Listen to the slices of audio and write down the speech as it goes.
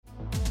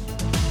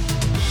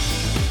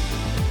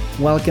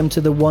Welcome to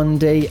the One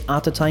Day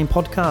at a Time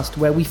podcast,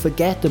 where we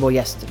forget about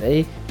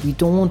yesterday, we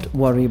don't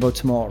worry about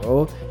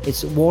tomorrow.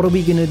 It's what are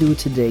we going to do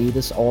today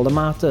that's all that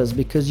matters,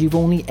 because you've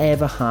only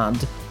ever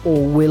had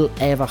or will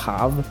ever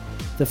have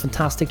the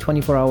fantastic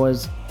 24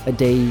 hours a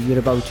day you're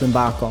about to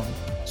embark on.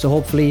 So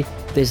hopefully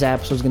this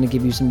episode is going to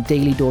give you some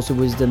daily dose of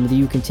wisdom that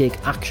you can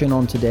take action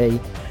on today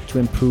to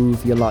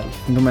improve your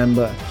life. And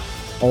remember,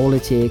 all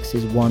it takes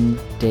is one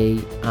day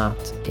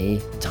at a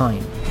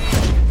time.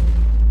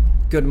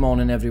 Good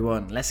morning,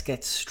 everyone. Let's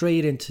get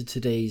straight into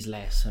today's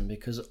lesson,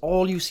 because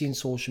all you see in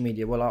social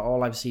media, well,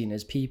 all I've seen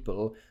is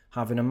people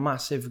having a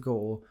massive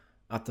go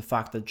at the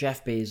fact that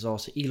Jeff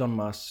Bezos, Elon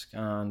Musk,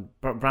 and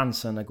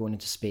Branson are going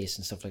into space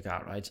and stuff like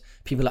that, right?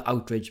 People are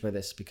outraged by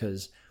this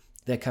because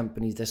their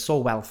companies, they're so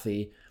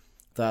wealthy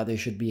that they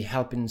should be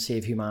helping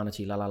save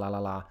humanity, la la la la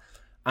la.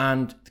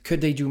 And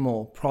could they do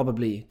more?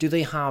 Probably. Do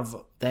they have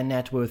their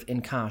net worth in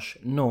cash?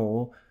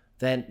 No.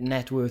 Their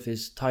net worth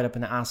is tied up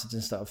in their assets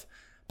and stuff.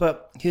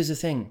 But here's the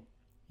thing.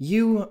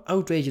 You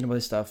outraging about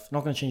this stuff,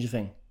 not going to change a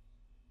thing.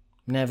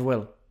 Never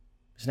will.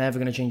 It's never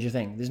going to change a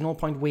thing. There's no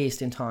point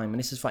wasting time. And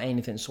this is for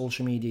anything.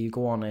 Social media, you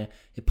go on it.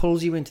 It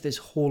pulls you into this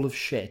hole of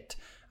shit.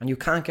 And you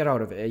can't get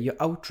out of it. You're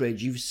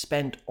outraged. You've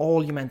spent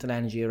all your mental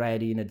energy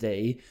already in a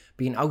day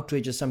being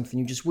outraged at something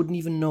you just wouldn't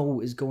even know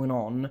is going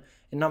on.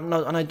 And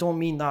I don't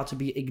mean that to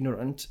be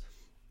ignorant.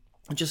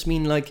 I just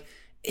mean, like,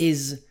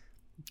 is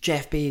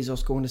Jeff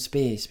Bezos going to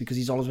space because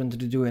he's always wanted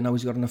to do it and now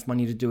he's got enough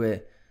money to do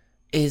it?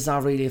 Is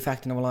that really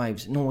affecting our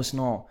lives? No, it's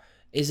not.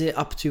 Is it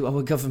up to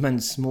our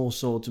governments more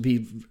so to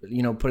be,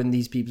 putting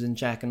these people in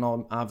check and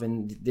not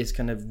having this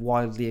kind of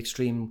wildly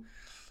extremes?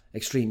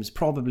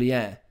 Probably,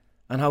 yeah.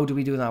 And how do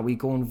we do that? We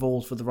go and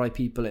vote for the right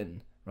people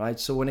in, right?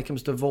 So when it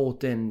comes to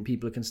voting,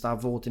 people can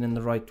start voting in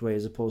the right way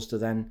as opposed to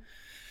then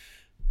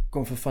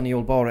going for funny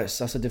old Boris.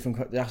 That's a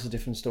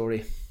different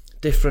story.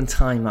 Different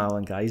time,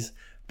 Alan, guys.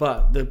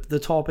 But the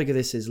topic of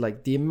this is,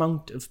 like, the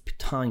amount of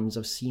times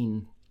I've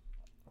seen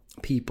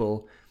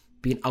people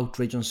being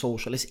outraged on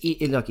social. It's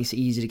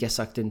easy to get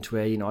sucked into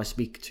it. When I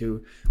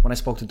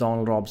spoke to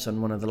Donald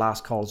Robson, one of the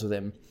last calls with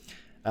him,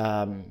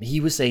 he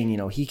was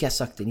saying, he gets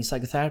sucked in. He's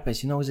like a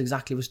therapist. He knows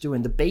exactly what's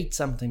doing. The bait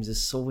sometimes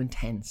is so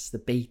intense. The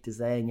bait is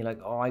there and you're like,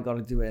 oh, I got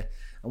to do it.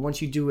 And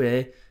once you do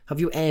it, have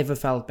you ever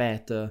felt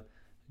better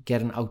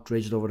getting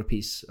outraged over a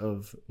piece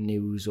of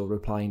news or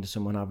replying to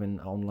someone having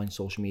online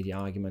social media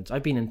arguments?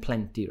 I've been in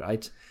plenty,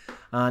 right?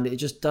 And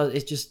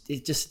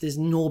there's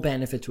no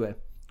benefit to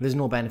it. There's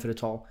no benefit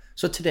at all.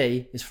 So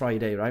today is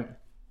Friday, right?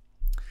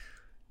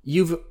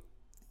 You've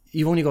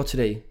only got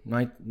today,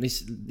 right?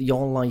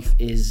 Your life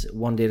is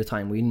one day at a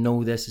time. We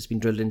know this. It's been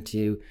drilled into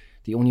you.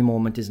 The only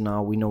moment is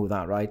now. We know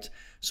that, right?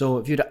 So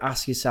if you'd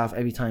ask yourself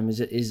every time,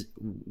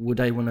 would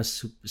I want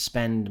to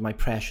spend my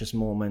precious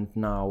moment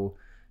now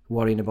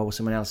worrying about what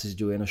someone else is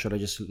doing, or should I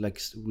just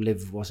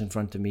live what's in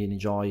front of me and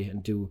enjoy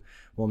and do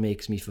what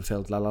makes me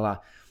fulfilled? La la la.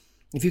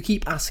 If you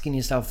keep asking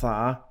yourself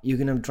that, you're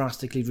going to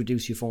drastically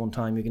reduce your phone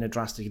time. You're going to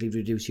drastically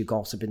reduce your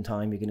gossiping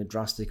time. You're going to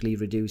drastically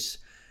reduce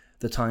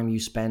the time you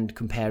spend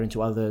comparing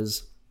to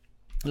others.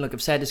 Look,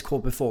 I've said this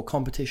quote before.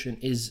 Competition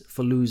is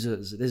for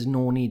losers. There's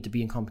no need to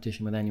be in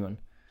competition with anyone.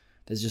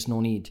 There's just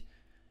no need.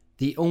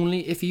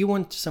 If you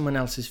want someone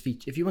else's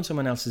feet, if you want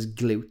someone else's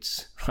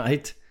glutes,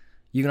 right?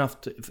 You're going to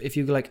have to, if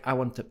you're like, I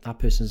want that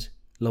person's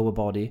lower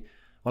body.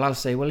 Well, I'll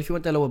say, well, if you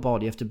want their lower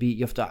body,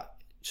 you have to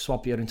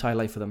swap your entire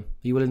life for them.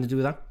 Are you willing to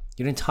do that?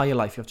 Your entire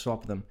life, you have to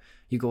swap them.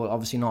 You go,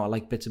 obviously not, I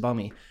like bits about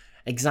me.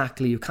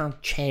 Exactly, you can't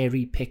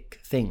cherry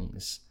pick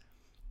things.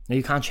 Now,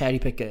 you can't cherry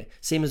pick it.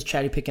 Same as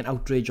cherry picking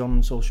outrage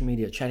on social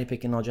media, cherry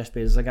picking or Jeff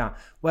Bezos like that.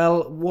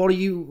 Well,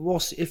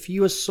 if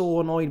you are so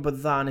annoyed by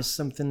that and it's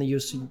something that you're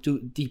so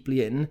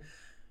deeply in,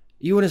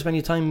 you wouldn't spend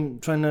your time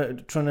trying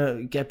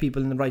to get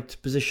people in the right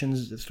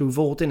positions through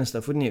voting and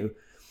stuff, wouldn't you?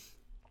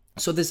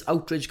 So this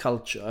outrage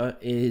culture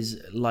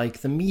is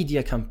like the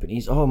media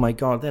companies. Oh my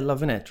God, they're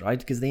loving it, right?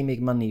 Because they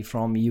make money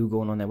from you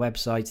going on their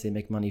websites. They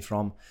make money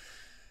from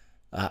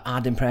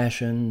ad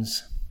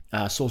impressions.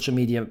 Social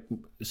media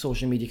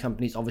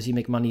companies obviously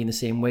make money in the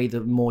same way.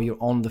 The more you're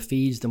on the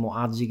feeds, the more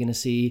ads you're going to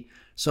see.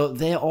 So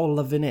they're all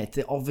loving it.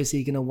 They're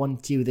obviously going to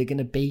want you. They're going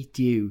to bait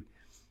you,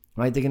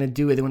 right? They're going to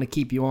do it. They want to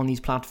keep you on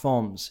these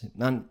platforms.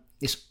 And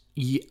it's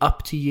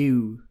up to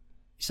you.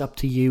 It's up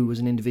to you as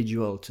an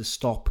individual to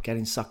stop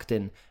getting sucked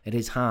in. It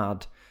is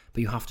hard,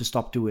 but you have to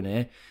stop doing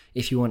it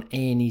if you want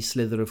any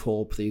slither of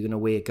hope that you're going to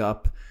wake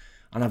up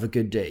and have a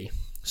good day.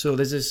 So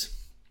there's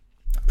this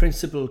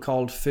principle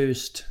called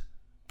first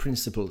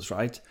principles,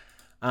 right?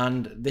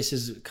 And this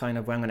is kind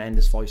of where I'm going to end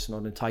this voice note,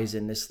 and it ties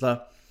in this.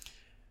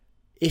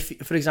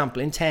 If, for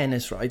example, in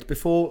tennis, right,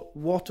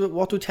 what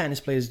do tennis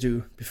players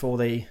do before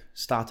they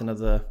start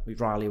another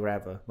rally,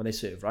 wherever, when they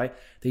serve, right?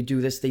 They do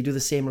the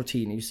same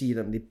routine. You see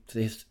them,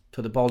 they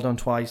put the ball down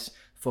twice,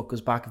 foot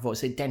goes back and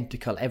forth. It's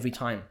identical every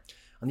time.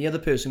 And the other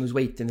person who's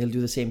waiting, they'll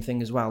do the same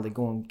thing as well. They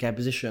go and get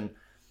position.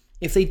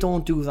 If they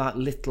don't do that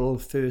little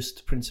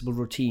first principle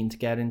routine to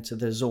get into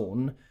the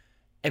zone,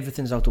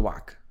 everything's out of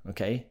whack,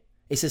 okay?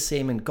 It's the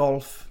same in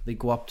golf. They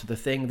go up to the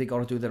thing, they got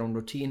to do their own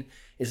routine.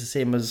 It's the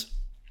same as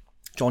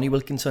Johnny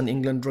Wilkinson,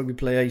 England rugby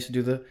player, used to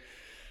do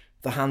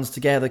the hands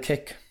together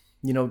kick,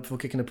 before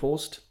kicking a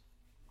post.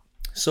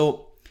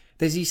 So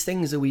there's these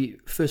things that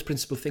first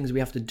principle things we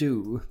have to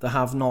do that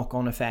have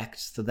knock-on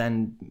effects to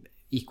then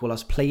equal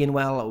us playing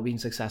well or being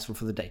successful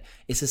for the day.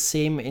 It's the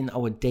same in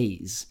our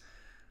days.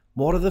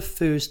 What are the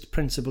first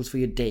principles for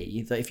your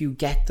day that if you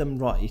get them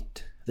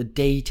right, the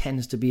day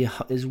tends to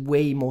is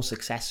way more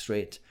success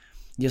rate.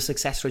 Your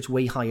success rate's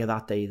way higher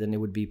that day than it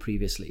would be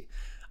previously.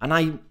 And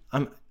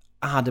I'm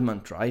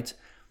adamant, right?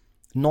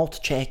 Not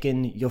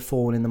checking your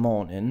phone in the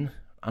morning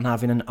and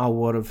having an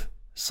hour of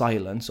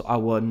silence or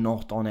hour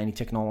not on any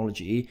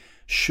technology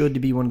should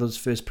be one of those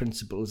first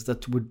principles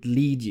that would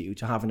lead you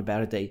to having a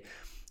better day.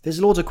 There's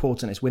loads of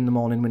quotes in this. Win the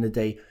morning, win the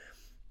day.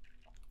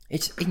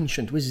 It's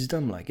ancient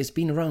wisdom, it's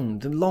been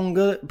around. The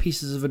longer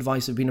pieces of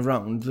advice have been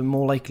around, the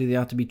more likely they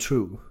are to be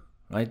true,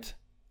 right?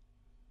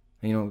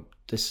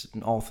 This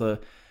author,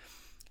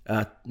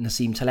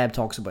 Nassim Taleb,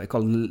 talks about it,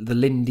 called the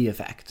Lindy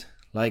effect.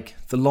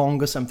 The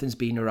longer something's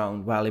been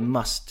around, well, it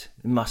must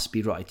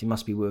be right. It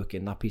must be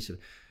working. That piece of,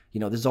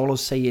 there's all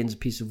those sayings,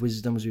 piece of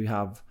wisdoms we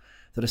have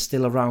that are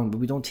still around, but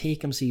we don't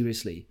take them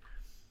seriously.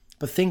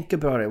 But think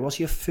about it.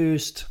 What's your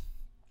first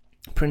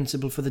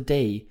principle for the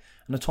day?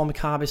 And Atomic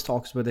Habits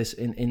talks about this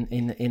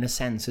in a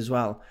sense as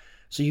well.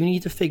 So you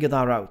need to figure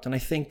that out. And I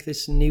think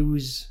this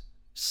news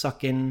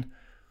sucking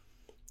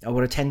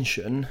our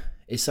attention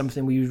is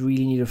something we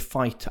really need to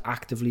fight to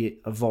actively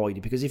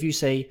avoid. Because if you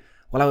say,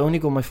 well, I only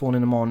go on my phone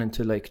in the morning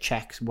to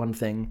check one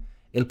thing,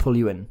 it'll pull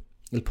you in.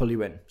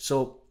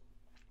 So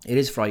it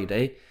is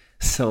Friday.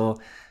 So,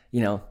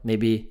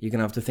 maybe you're going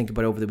to have to think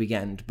about it over the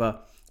weekend.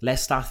 But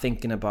let's start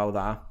thinking about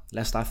that.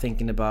 Let's start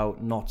thinking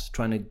about not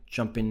trying to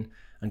jump in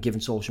and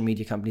giving social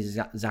media companies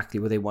exactly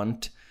what they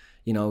want.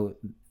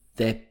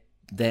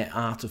 Their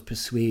art of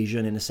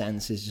persuasion, in a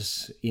sense, is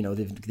just,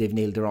 they've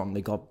nailed it on.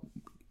 They got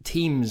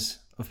teams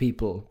of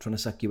people trying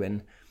to suck you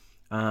in.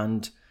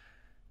 And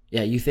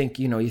yeah, you think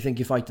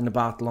you're fighting a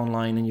battle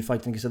online and you're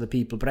fighting against other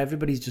people, but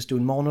everybody's just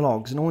doing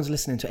monologues. No one's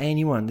listening to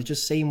anyone. They're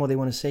just saying what they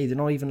want to say. They're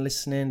not even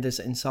listening. They're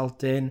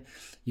insulting.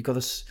 You got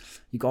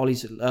all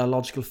these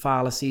logical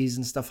fallacies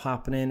and stuff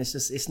happening.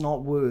 It's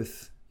not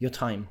worth your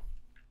time,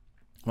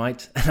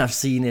 right? And I've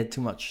seen it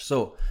too much.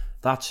 So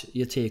that's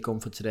your take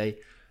home for today.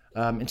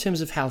 In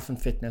terms of health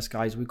and fitness,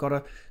 guys, we've got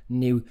a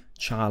new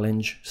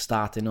challenge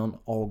starting on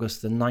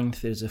August the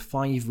 9th. There's a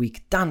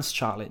 5-week dance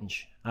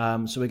challenge.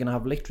 So we're going to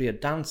have literally a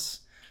dance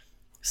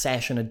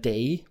session a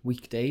day,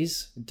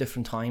 weekdays,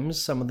 different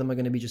times. Some of them are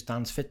going to be just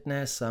dance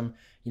fitness,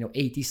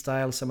 80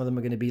 style. Some of them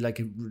are going to be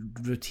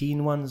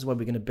routine ones where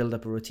we're going to build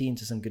up a routine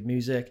to some good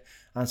music.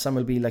 And some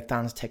will be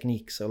dance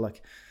techniques, so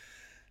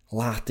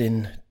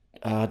Latin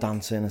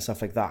dancing and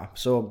stuff like that.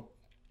 So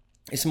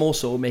it's more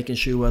so making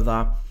sure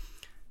that,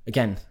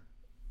 again,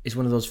 it's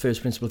one of those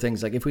first principle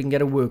things. If we can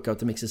get a workout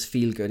that makes us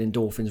feel good,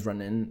 endorphins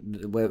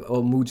running, where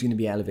our mood's going to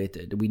be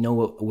elevated. We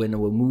know when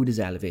our mood is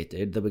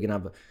elevated that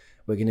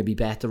we're going to be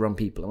better on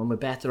people. And when we're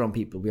better on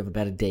people, we have a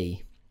better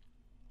day.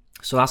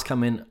 So that's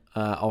coming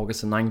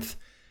August the 9th.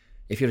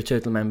 If you're a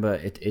Turtle member,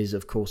 it is,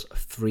 of course,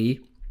 free.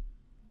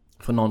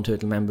 For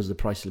non-Turtle members, the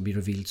price will be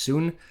revealed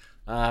soon.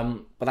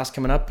 But that's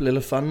coming up, a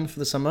little fun for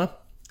the summer.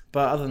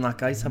 But other than that,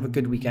 guys, have a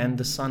good weekend.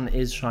 The sun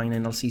is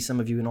shining. I'll see some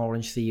of you in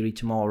Orange Theory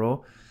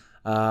tomorrow.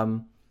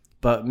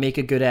 But make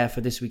a good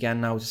effort this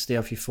weekend now to stay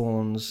off your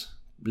phones,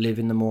 live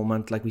in the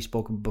moment, like we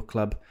spoke about book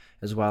club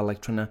as well,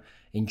 trying to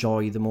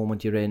enjoy the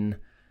moment you're in.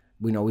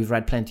 We've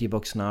read plenty of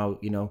books now,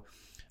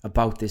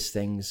 about these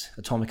things.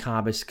 Atomic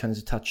Habits kind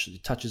of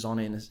touches on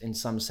it in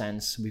some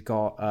sense. We've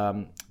got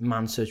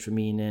Man's Search for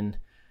Meaning,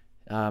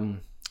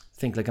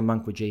 Think Like a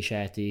Monk with Jay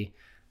Shetty.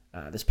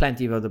 There's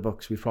plenty of other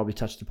books we've probably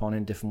touched upon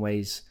in different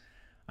ways.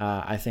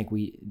 I think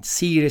we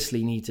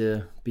seriously need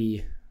to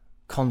be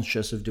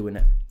conscious of doing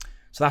it.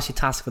 So that's your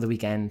task for the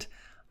weekend,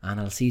 and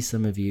I'll see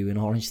some of you in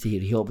Orange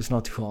Theory. Hope it's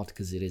not too hot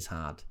because it is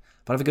hard.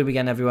 But have a good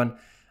weekend, everyone,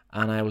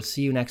 and I will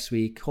see you next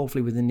week,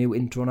 hopefully with a new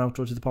intro and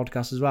outro to the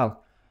podcast as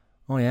well.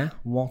 Oh yeah,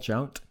 watch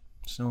out.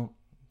 So,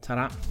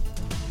 ta-da.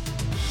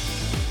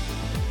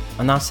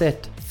 And that's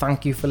it.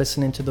 Thank you for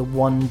listening to the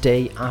One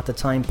Day at a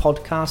Time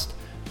podcast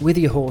with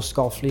your host,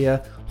 Golf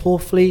Lear.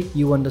 Hopefully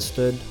you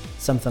understood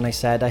something I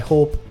said. I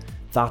hope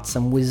that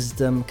some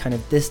wisdom kind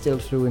of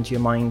distilled through into your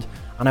mind.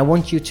 And I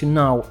want you to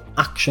now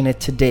action it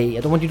today.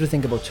 I don't want you to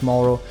think about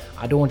tomorrow.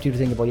 I don't want you to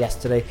think about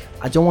yesterday.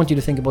 I don't want you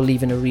to think about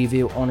leaving a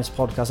review on this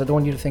podcast. I don't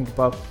want you to think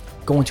about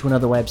going to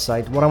another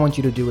website. What I want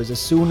you to do is,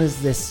 as soon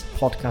as this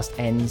podcast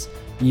ends,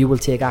 you will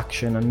take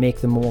action and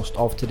make the most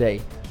of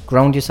today.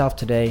 Ground yourself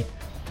today.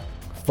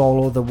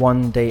 Follow the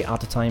One Day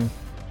at a Time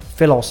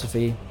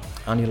philosophy,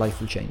 and your life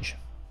will change.